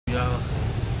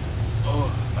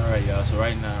So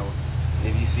right now,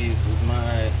 if you see, this is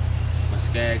my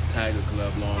Skag Tiger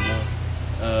Club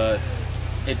lawnmower.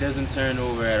 It doesn't turn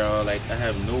over at all. Like, I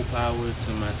have no power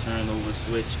to my turnover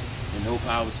switch and no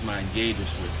power to my engager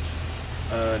switch.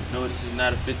 No, this is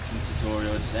not a fixing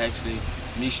tutorial. It's actually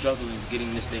me struggling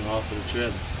getting this thing off of the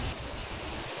trailer.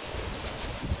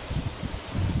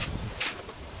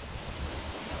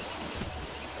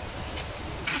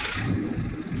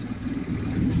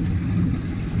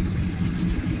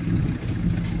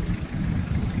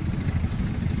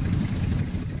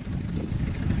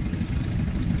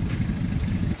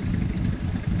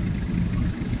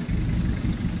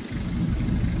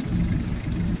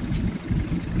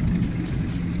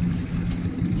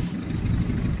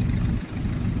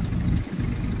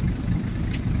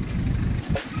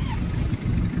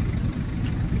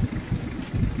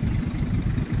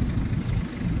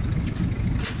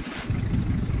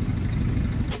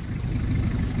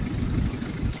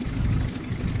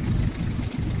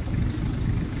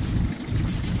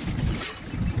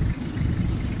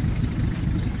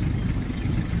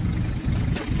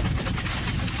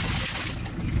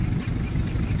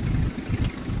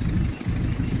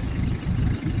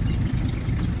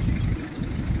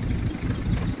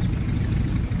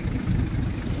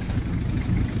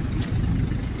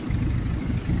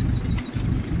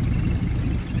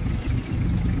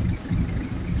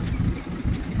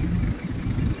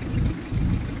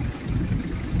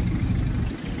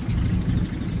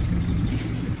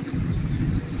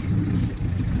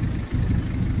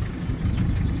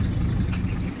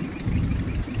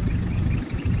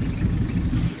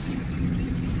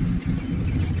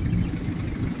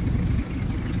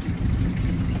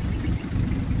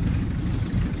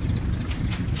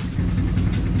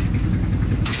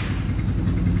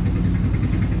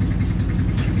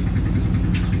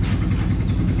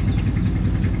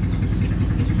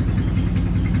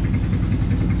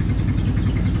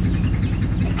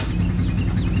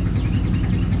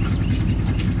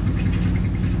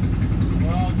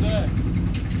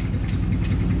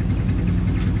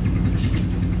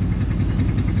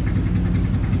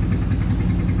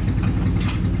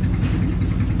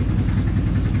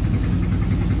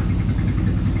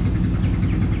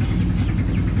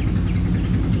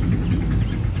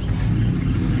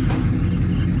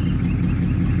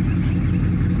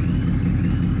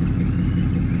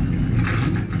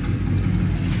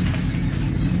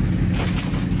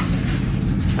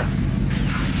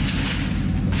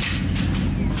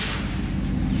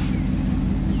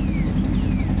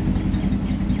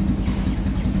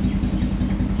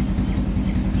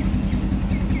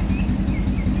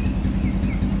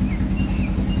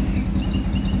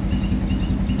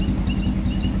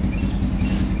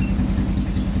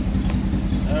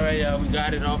 We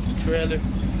got it off the trailer,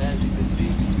 as you can see.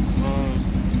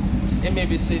 It may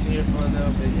be sitting here for a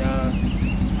little bit, y'all.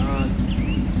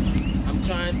 I'm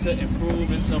trying to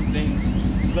improve in some things,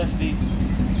 especially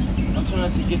I'm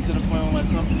trying to get to the point where my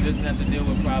company doesn't have to deal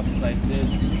with problems like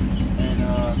this.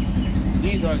 And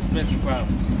these are expensive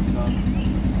problems, you know.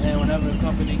 And whenever a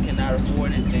company cannot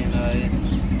afford it, then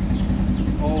it's a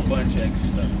whole bunch of extra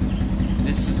stuff.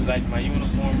 This is like my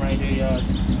uniform right here, y'all.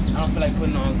 I don't feel like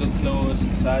putting on good clothes,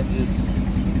 so I just,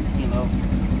 you know,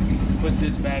 put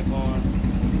this back on.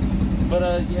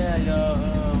 But yeah,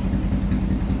 y'all,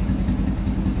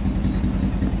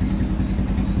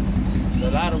 it's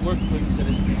a lot of work put into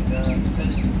this thing,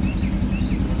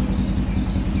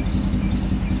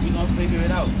 we gonna figure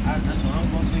it out. I know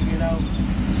I'm gonna figure it out.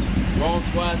 Wrong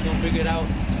Squad's gonna figure it out.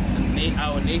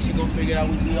 Our nation gonna figure it out.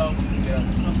 We all gonna figure it out.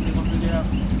 The company gonna figure it out.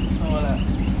 All that.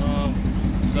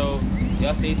 So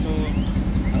y'all stay tuned.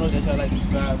 I hope that y'all like,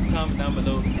 subscribe, comment down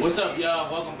below. What's up,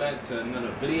 y'all? Welcome back to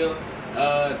another video.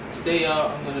 Today,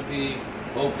 y'all, I'm gonna be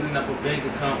opening up a bank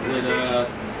account with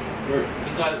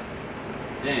we call it.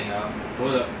 Dang, y'all.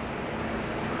 Hold up.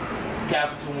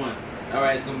 Capital One. All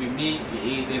right, it's gonna be me and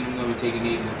Ethan. I'm gonna be taking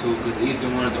Ethan too, because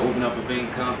Ethan wanted to open up a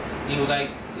bank account. He was like,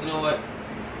 you know what?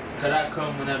 Could I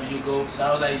come whenever you go? So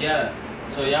I was like, yeah.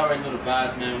 So y'all already know the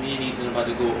vibes, man. Me and Ethan about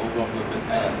to go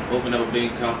open up a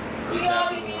bank account. See,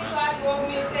 all you need so I can go open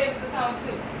me a savings account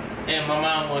too. And my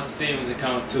mom wants a savings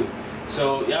account too.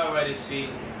 So y'all already see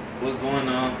what's going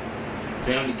on.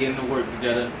 Family getting to work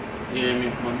together. You hear me?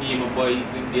 Me and my boy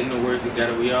Ethan getting to work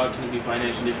together. We all trying to be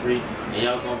financially free, and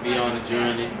y'all gonna be on a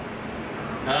journey.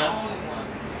 Huh? Only one.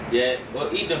 Yeah.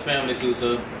 Well, Ethan family too.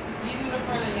 So. Ethan the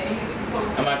friend, yeah, he's a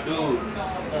close. I'm my dude.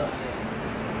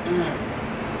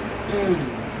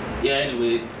 Yeah,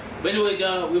 anyways. But anyways,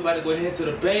 y'all, we're about to go ahead to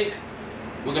the bank.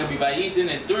 We're gonna be by Ethan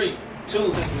in 3,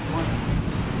 2, 1.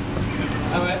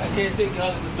 Alright, I can't take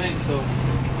y'all to the bank, so All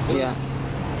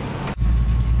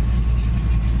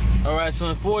All right, so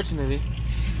unfortunately,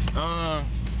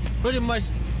 pretty much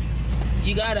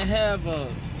you gotta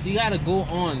go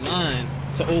online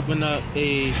to open up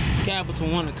a Capital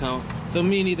One account. So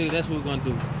me and Ethan, that's what we're gonna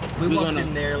do. We walked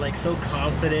in there like so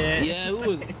confident. Yeah, it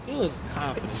was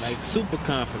confident, like super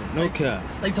confident, no cap.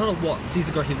 Like Donald sees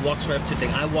the girl, he walks right up to the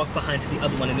thing. I walk behind to the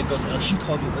other one, and the girl's like, oh, she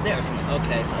called you over there. So I'm like,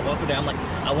 okay. So I walk her down. I'm like,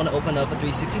 I want to open up a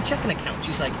 360 checking account.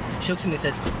 She's like, she looks at me and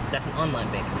says, that's an online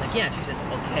bank. I'm like, yeah. She says,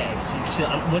 okay. So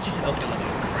once she said, okay, I'm like,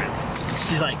 oh, crap.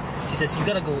 She says, you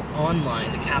gotta go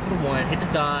online, the Capital One, hit the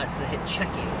dots, and then hit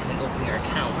checking, and then open your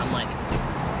account. I'm like,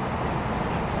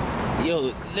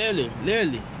 yo,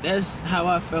 literally, that's how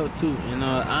I felt too. And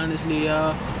honestly,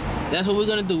 y'all, that's what we're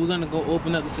gonna do. We're gonna go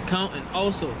open up this account, and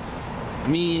also,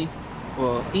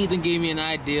 Ethan gave me an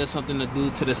idea, something to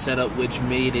do to the setup, which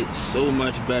made it so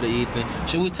much better. Ethan,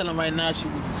 should we tell him right now?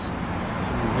 Should we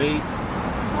wait?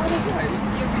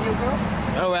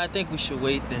 All right, I think we should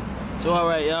wait then. So all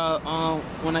right, y'all.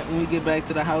 When we get back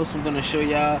to the house, I'm gonna show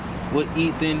y'all what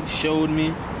Ethan showed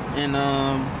me, and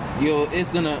yo, it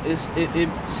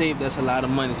saved us a lot of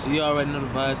money. So you already know the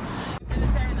vibes.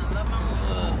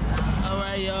 All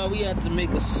right, y'all. We have to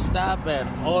make a stop at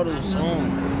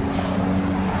AutoZone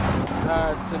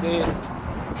today.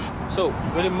 So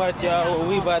pretty much, y'all, what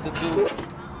we about to do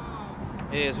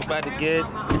is we about to get.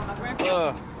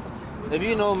 If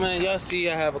you know, man, y'all see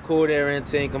I have a cold air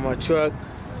intake on my truck.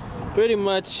 Pretty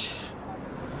much,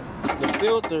 the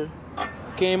filter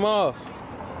came off.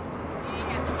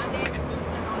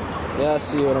 Y'all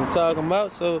see what I'm talking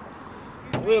about? So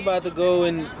we're about to go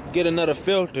and get another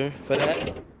filter for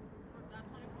that.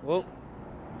 Whoa,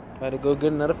 about to go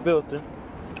get another filter,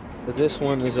 but this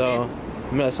one is all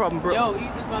messed up. problem, bro. Yo,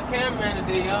 Ethan's my cameraman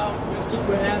today, y'all. We're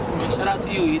super happy, man. Shout out to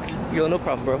you, Ethan. Yo, no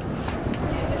problem, bro.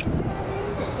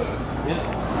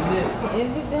 Yeah,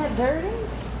 Is it that dirty?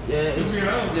 yeah, it's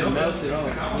melted off.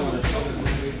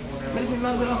 But if it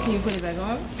melted off, can you put it back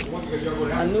on? A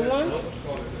new one?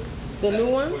 The new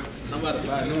one? I'm about to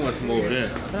buy a new one from over there.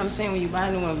 But I'm saying when you buy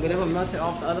a new one, whatever melted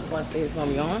off the other parts, it's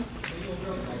gonna be on.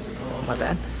 My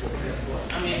bad.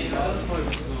 I mean, the other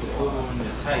parts is over on the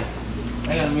tight.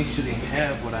 I gotta make sure they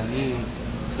have what I need.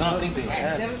 I don't think they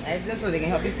have. Ask them so they can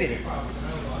help you fit it.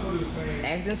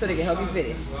 Ask them so they can help you fit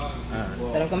it.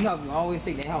 Tell them come help you. Always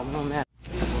seek their help. No matter.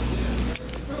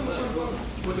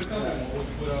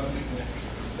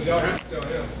 Y'all have to tell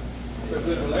him.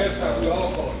 The last time we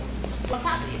all called. On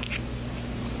top of it.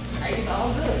 It's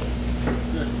all good.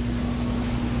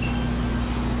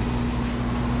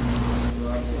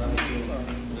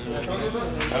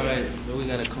 Alright, so we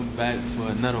gotta come back for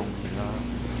another one, y'all.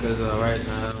 Because right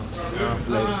now, I don't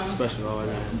feel like special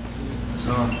order.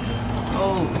 So,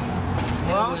 Oh.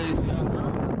 Well.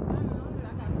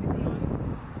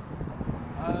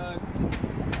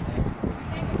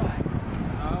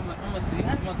 I'm gonna see.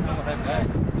 I'm gonna come back.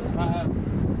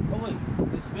 Oh wait,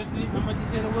 it's 50. How much you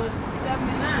said it was?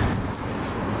 79.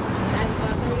 That's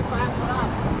about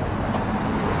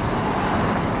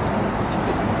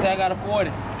 $35. I got a 40.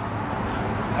 I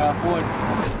got a 40.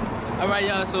 Alright,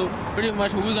 y'all, so pretty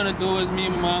much what we're gonna do is me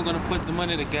and my mom gonna put the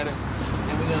money together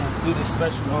and we're gonna do this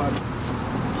special order.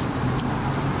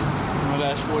 Oh my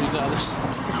gosh,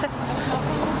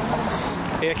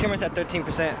 $40. Yeah, camera's at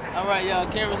 13%. Alright, y'all,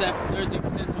 camera's at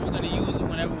 13%, so we're gonna use it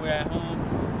whenever we're at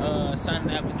home, signing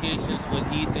applications with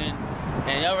Ethan.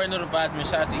 And y'all already know the vibes, man.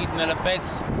 Shout out to Ethan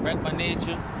LFX, Wrecked by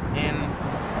Nature, and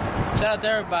shout out to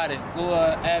everybody. Go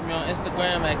add me on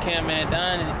Instagram at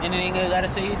CamManDon. Anything you gotta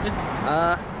say, Ethan?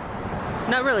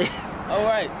 Not really.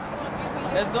 Alright,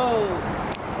 let's go.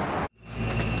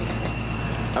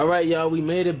 Alright, y'all, we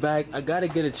made it back. I gotta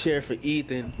get a chair for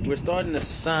Ethan. We're starting to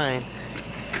sign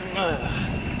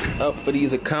up for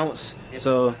these accounts.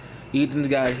 So Ethan's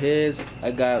got his.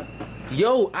 I got.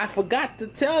 Yo, I forgot to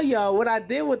tell y'all what I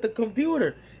did with the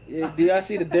computer. Do y'all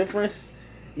see the difference?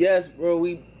 Yes, bro,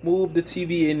 we moved the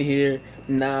TV in here.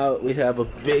 Now we have a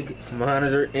big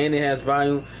monitor and it has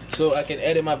volume, so I can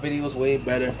edit my videos way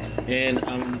better. And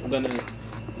I'm gonna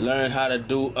learn how to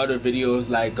do other videos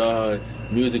like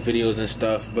music videos and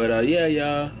stuff. But yeah,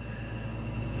 y'all,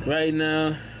 right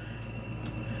now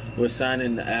we're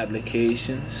signing the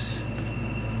applications.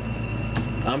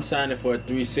 I'm signing for a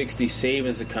 360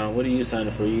 savings account. What are you signing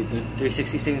for, Ethan?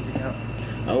 360 savings account.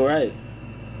 All right.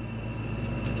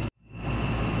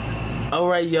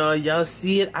 Alright, y'all. Y'all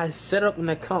see it? I set up an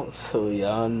account, so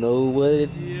y'all know what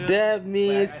that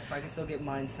means. If I can still get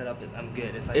mine set up, I'm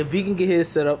good. If he can get his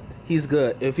set up, he's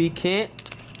good. If he can't,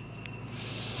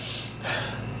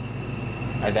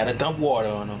 I gotta dump water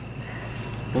on him.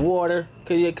 water.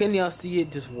 Can y'all see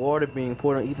it? Just water being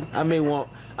poured on Ethan. I may want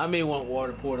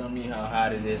water poured on me. How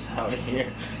hot it is out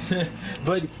here.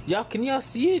 But y'all, can y'all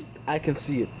see it? I can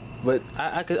see it. But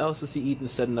I could also see Ethan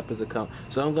setting up his account.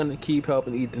 So I'm gonna keep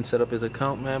helping Ethan set up his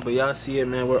account, man. But y'all see it,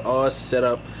 man. We're all set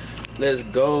up. Let's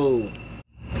go.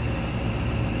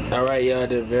 All right, y'all.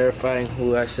 They're verifying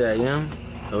who I say I am.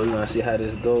 So we're gonna see how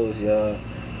this goes, y'all.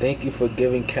 Thank you for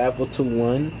giving Capital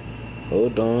One.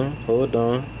 Hold on.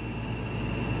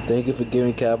 Thank you for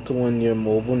giving Capital One your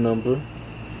mobile number.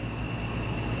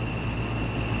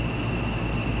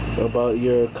 About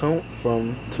your account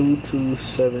from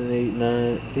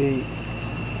 2278898.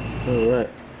 All right.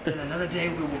 Then another day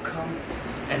we will come,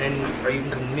 and then or you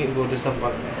can come to me. We'll just talk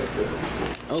about it.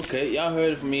 Okay, y'all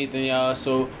heard it from Ethan, y'all.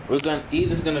 So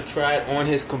Ethan's gonna try it on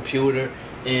his computer,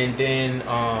 and then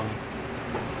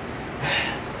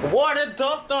water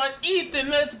dumped on Ethan.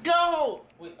 Let's go.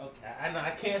 Wait, okay. I know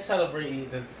I can't celebrate,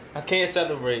 Ethan. I can't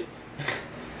celebrate.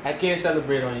 I can't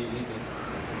celebrate on you, Ethan.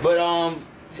 But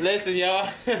listen, y'all.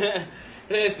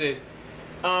 Listen.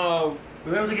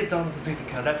 We were able to get done with the bank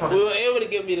account. That's all. We were able to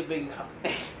get me the bank account.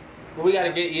 But we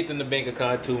gotta get Ethan the bank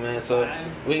account too, man. So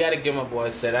we gotta get my boy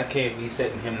set. I can't be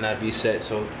set and him not be set.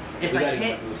 So if I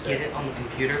can't get it on the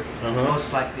computer,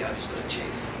 most likely I'll just go to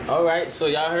Chase. All right. So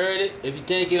y'all heard it. If he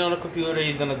can't get on the computer,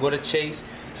 he's gonna go to Chase.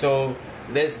 So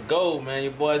let's go, man.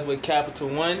 Your boys with Capital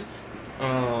One.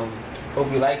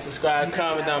 Hope you like, subscribe,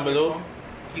 comment down below.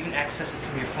 You can access it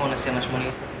from your phone and see how much money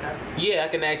and stuff like that? Yeah, I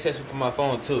can access it from my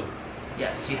phone too.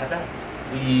 Yeah, so you have that?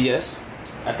 Yes,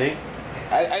 I think.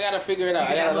 I gotta figure it out.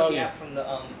 I gotta log in. App from the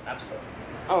App Store.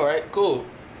 Alright, cool.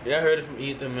 Yeah, I heard it from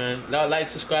Ethan, man. Now like,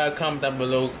 subscribe, comment down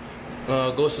below.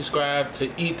 Go subscribe to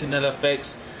Ethan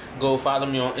FX. Go follow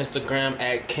me on Instagram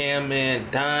at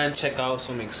CamManDon. Check out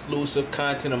some exclusive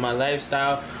content of my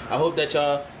lifestyle. I hope that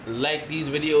y'all like these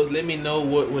videos. Let me know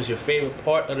what was your favorite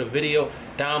part of the video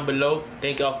down below.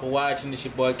 Thank y'all for watching. It's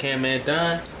your boy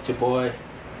CamManDon. It's your boy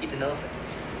Ethan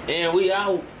FX. And we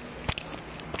out.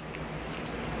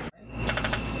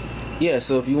 Yeah,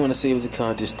 so if you want to save his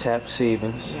account, just tap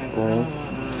savings. Boom.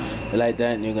 Like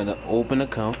that, and you're gonna open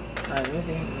account. Alright, let me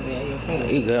see. Yeah, your phone.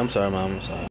 You good? I'm sorry, Mom. I'm sorry.